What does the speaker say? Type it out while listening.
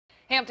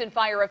Hampton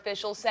fire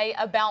officials say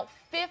about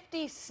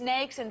 50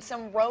 snakes and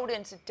some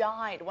rodents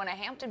died when a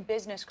Hampton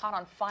business caught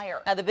on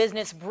fire. Now, the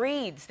business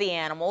breeds the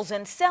animals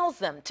and sells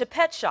them to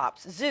pet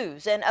shops,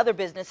 zoos, and other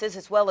businesses,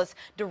 as well as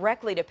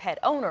directly to pet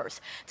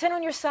owners. 10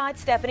 on your side,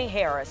 Stephanie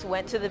Harris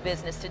went to the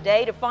business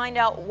today to find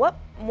out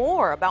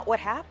more about what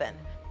happened.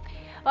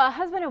 Well, a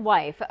husband and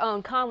wife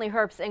own Conley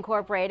Herbs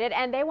Incorporated,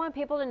 and they want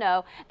people to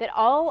know that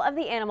all of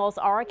the animals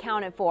are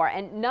accounted for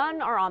and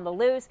none are on the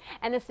loose,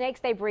 and the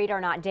snakes they breed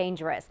are not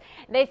dangerous.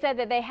 They said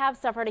that they have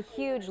suffered a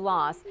huge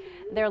loss.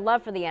 Their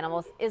love for the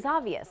animals is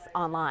obvious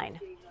online.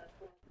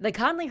 The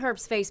Conley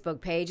Herbs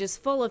Facebook page is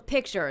full of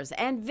pictures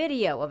and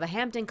video of a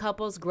Hampton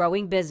couple's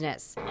growing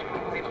business.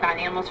 We've got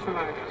animals from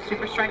our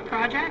Super Strike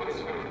project,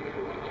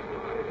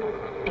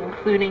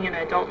 including an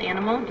adult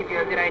animal, give you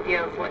a good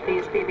idea of what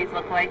these babies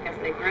look like as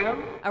they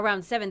grow.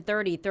 Around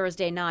 7:30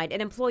 Thursday night,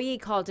 an employee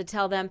called to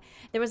tell them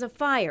there was a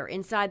fire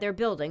inside their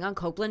building on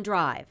Copeland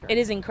Drive. It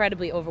is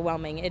incredibly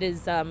overwhelming. It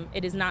is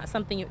not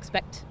something you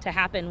expect to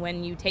happen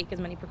when you take as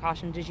many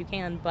precautions as you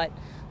can, but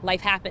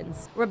life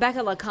happens. Rebecca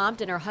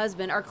LeCompte and her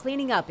husband are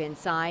cleaning up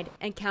inside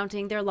and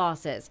counting their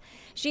losses.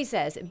 She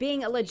says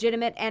being a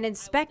legitimate and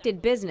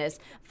inspected business,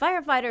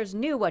 firefighters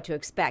knew what to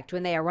expect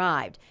when they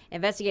arrived.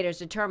 Investigators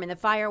determined the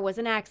fire was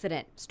an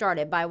accident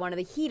started by one of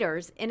the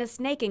heaters in a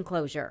snake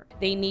enclosure.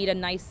 They need a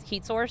nice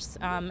heat source,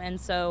 and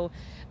so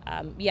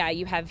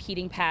you have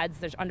heating pads.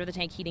 There's under the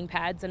tank heating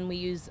pads, and we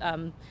use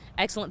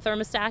excellent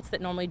thermostats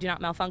that normally do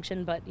not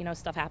malfunction, but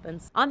stuff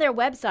happens. On their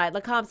website,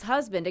 LeCompte's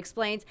husband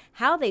explains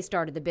how they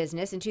started the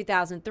business in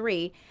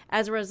 2003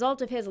 as a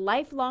result of his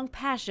lifelong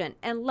passion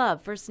and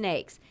love for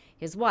snakes.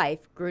 His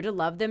wife grew to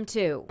love them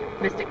too.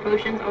 Mystic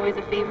Potion's always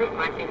a favorite,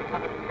 my favorite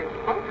color for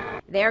people.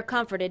 They're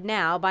comforted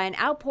now by an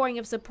outpouring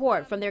of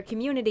support from their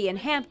community in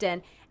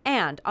Hampton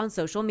and on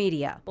social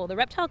media. Well, the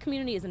reptile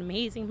community is an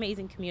amazing,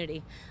 amazing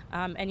community,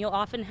 and you'll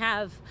often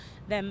have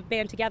them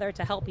band together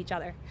to help each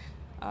other,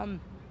 and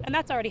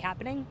that's already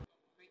happening.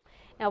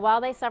 Now,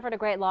 while they suffered a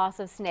great loss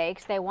of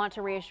snakes, they want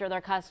to reassure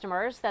their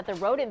customers that the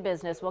rodent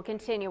business will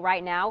continue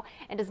right now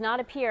and does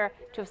not appear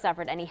to have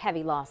suffered any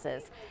heavy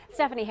losses.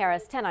 Stephanie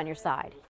Harris, 10 on your side.